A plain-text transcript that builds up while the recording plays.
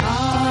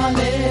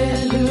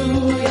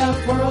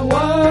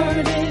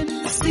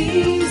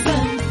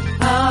season.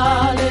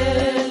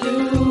 Hallelujah,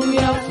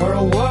 for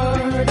a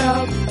word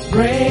of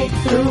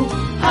breakthrough.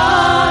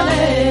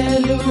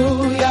 Hallelujah,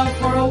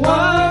 for a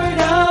word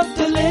of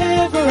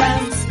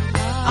deliverance.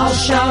 I'll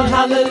shout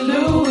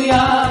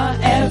hallelujah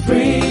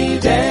every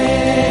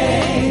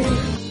day.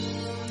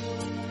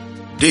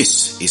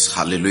 This is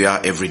Hallelujah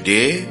Every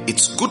Day.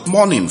 It's good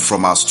morning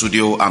from our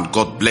studio and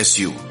God bless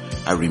you.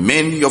 I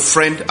remain your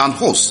friend and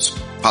host,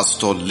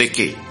 Pastor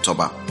Leke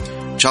Toba.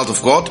 Child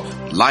of God,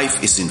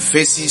 life is in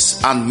phases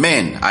and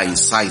men are in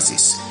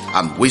sizes,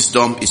 and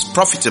wisdom is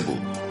profitable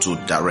to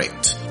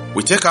direct.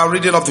 We take our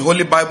reading of the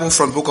Holy Bible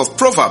from the book of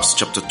Proverbs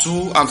chapter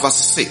 2 and verse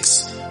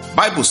 6.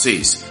 Bible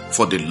says,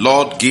 "For the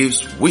Lord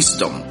gives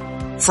wisdom.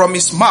 From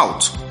his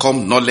mouth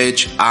come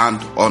knowledge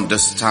and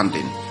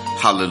understanding."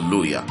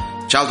 Hallelujah.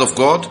 Child of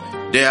God,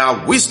 there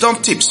are wisdom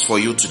tips for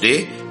you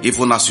today,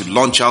 even as you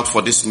launch out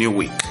for this new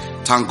week.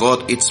 Thank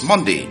God it's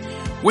Monday.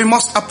 We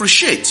must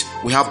appreciate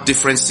we have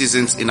different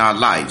seasons in our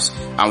lives,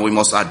 and we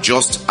must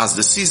adjust as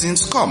the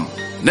seasons come.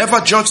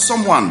 Never judge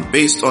someone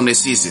based on a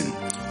season.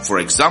 For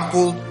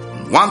example,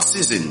 one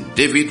season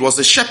David was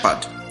a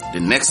shepherd. The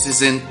next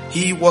season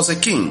he was a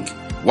king.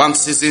 One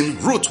season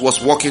Ruth was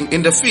walking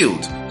in the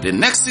field. The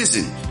next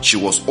season she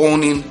was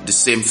owning the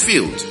same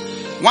field.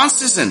 One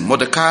season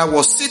Mordecai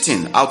was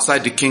sitting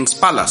outside the king's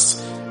palace.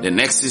 The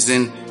next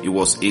season he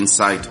was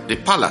inside the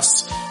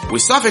palace. We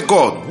serve a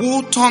God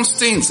who turns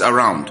things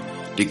around,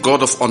 the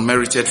God of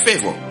unmerited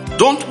favor.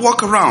 Don't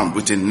walk around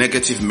with a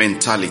negative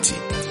mentality.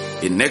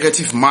 A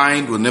negative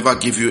mind will never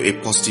give you a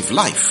positive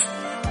life.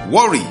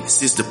 Worry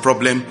sees the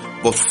problem,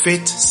 but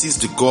faith sees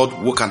the God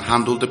who can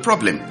handle the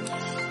problem.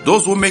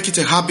 Those who make it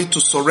a habit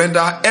to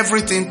surrender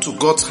everything to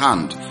God's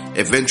hand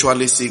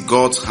eventually see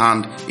God's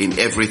hand in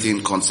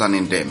everything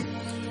concerning them.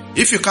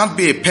 If you can't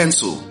be a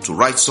pencil to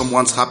write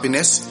someone's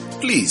happiness,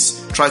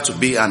 please try to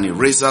be an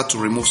eraser to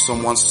remove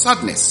someone's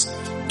sadness.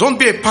 Don't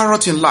be a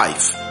parrot in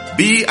life.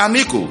 Be an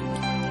eagle.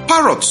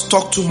 Parrots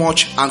talk too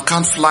much and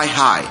can't fly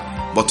high,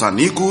 but an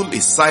eagle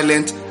is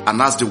silent and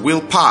has the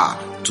willpower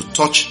to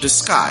touch the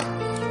sky.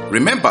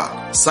 Remember,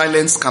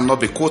 silence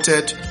cannot be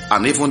quoted,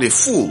 and even a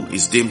fool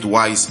is deemed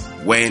wise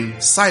when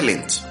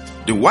silent.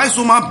 The wise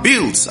woman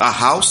builds a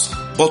house,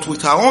 but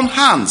with her own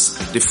hands,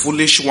 the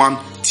foolish one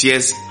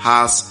tears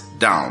hers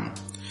down.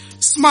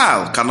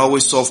 Smile can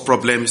always solve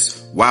problems,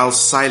 while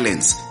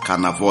silence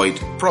can avoid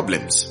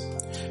problems.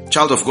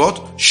 Child of God,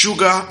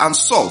 sugar and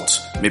salt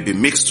may be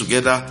mixed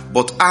together,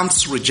 but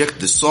ants reject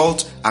the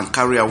salt and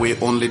carry away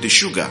only the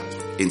sugar.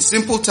 In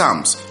simple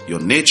terms, your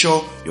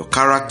nature, your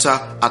character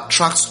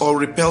attracts or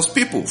repels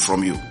people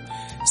from you.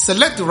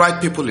 Select the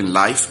right people in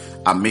life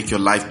and make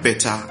your life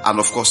better and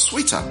of course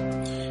sweeter.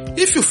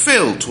 If you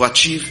fail to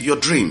achieve your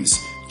dreams,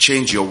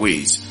 change your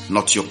ways,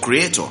 not your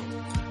creator.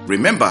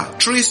 Remember,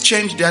 trees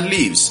change their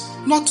leaves,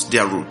 not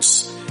their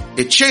roots.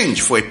 A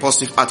change for a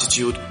positive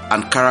attitude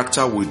and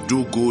character will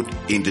do good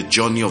in the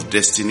journey of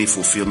destiny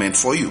fulfillment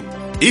for you.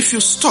 If you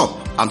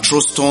stop and throw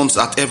stones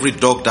at every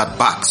dog that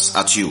barks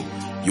at you,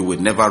 you will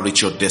never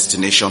reach your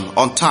destination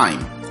on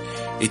time.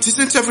 It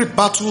isn't every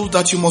battle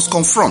that you must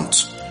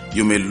confront.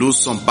 You may lose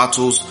some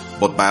battles,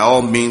 but by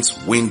all means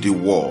win the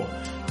war.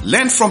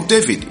 Learn from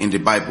David in the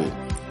Bible.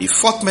 He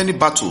fought many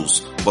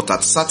battles, but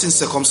at certain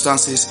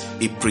circumstances,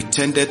 he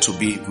pretended to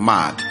be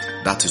mad.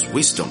 That is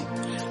wisdom.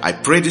 I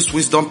pray these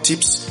wisdom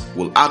tips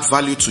will add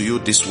value to you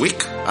this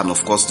week and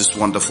of course this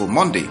wonderful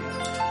Monday.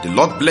 The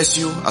Lord bless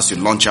you as you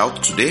launch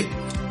out today.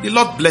 The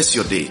Lord bless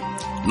your day.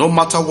 No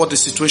matter what the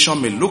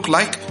situation may look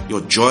like,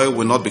 your joy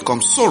will not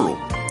become sorrow.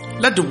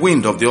 Let the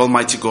wind of the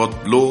Almighty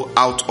God blow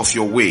out of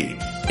your way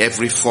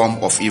every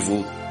form of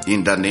evil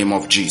in the name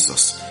of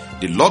Jesus.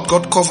 The Lord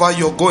God cover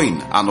your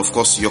going and of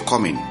course your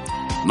coming.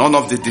 None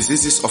of the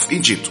diseases of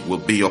Egypt will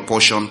be your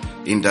portion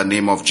in the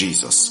name of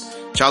Jesus.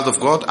 Child of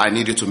God, I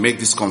need you to make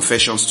these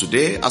confessions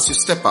today as you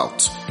step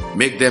out.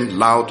 Make them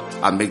loud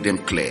and make them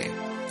clear.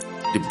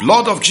 The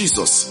blood of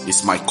Jesus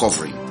is my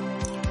covering.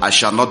 I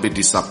shall not be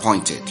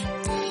disappointed.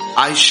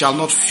 I shall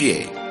not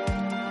fear.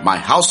 My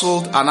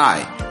household and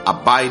I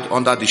abide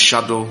under the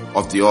shadow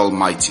of the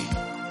Almighty.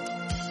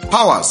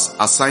 Powers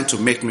assigned to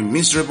make me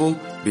miserable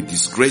be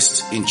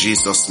disgraced in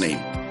Jesus' name.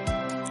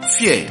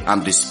 Fear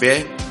and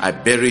despair, I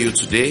bury you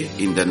today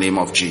in the name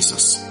of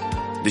Jesus.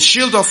 The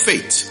shield of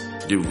faith,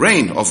 the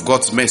rain of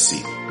God's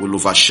mercy will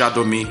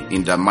overshadow me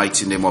in the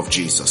mighty name of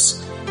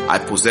Jesus. I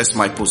possess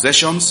my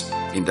possessions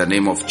in the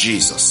name of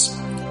Jesus.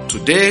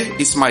 Today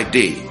is my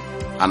day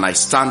and I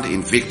stand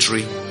in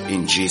victory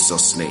in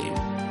Jesus' name.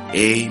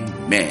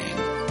 Amen.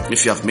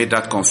 If you have made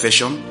that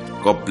confession,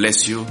 God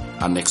bless you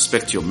and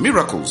expect your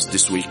miracles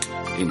this week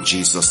in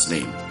Jesus'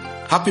 name.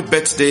 Happy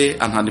birthday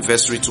and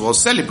anniversary to all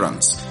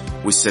celebrants.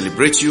 We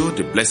celebrate you.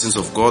 The blessings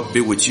of God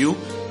be with you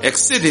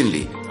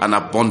exceedingly and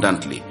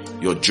abundantly.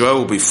 Your joy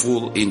will be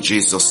full in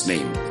Jesus'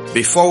 name.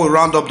 Before we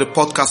round up the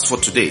podcast for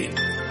today,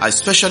 I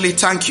especially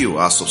thank you,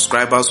 our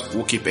subscribers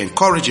who keep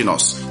encouraging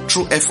us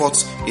through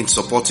efforts in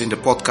supporting the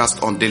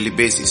podcast on a daily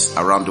basis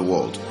around the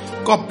world.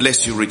 God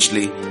bless you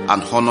richly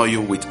and honor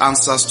you with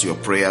answers to your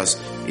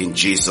prayers in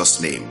Jesus'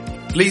 name.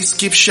 Please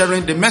keep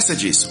sharing the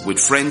messages with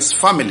friends,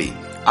 family,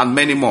 and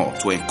many more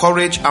to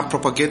encourage and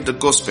propagate the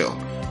gospel.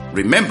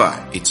 Remember,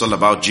 it's all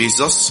about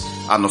Jesus,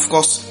 and of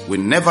course, we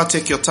never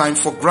take your time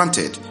for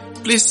granted.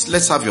 Please,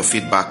 let's have your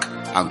feedback,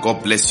 and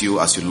God bless you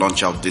as you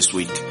launch out this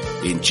week.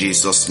 In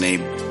Jesus'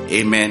 name,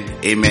 amen,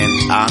 amen,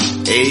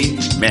 and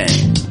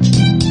amen.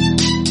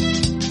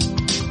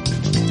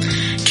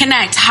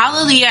 Connect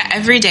Hallelujah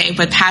every day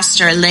with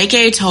Pastor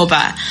Leke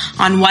Toba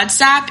on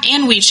WhatsApp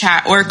and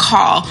WeChat, or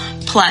call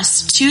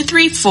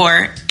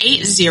 +234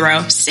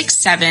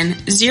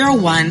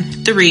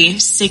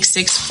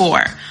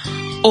 8067013664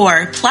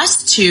 or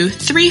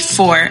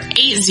 +234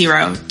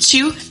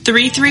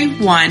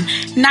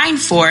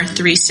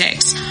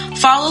 8023319436.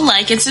 Follow,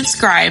 like, and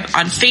subscribe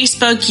on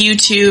Facebook,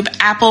 YouTube,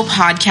 Apple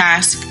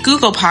Podcasts,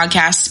 Google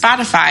Podcasts,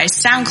 Spotify,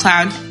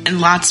 SoundCloud, and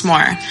lots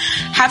more.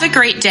 Have a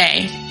great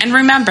day, and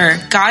remember,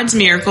 God's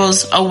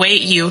miracles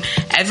await you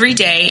every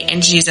day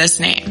in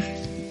Jesus' name.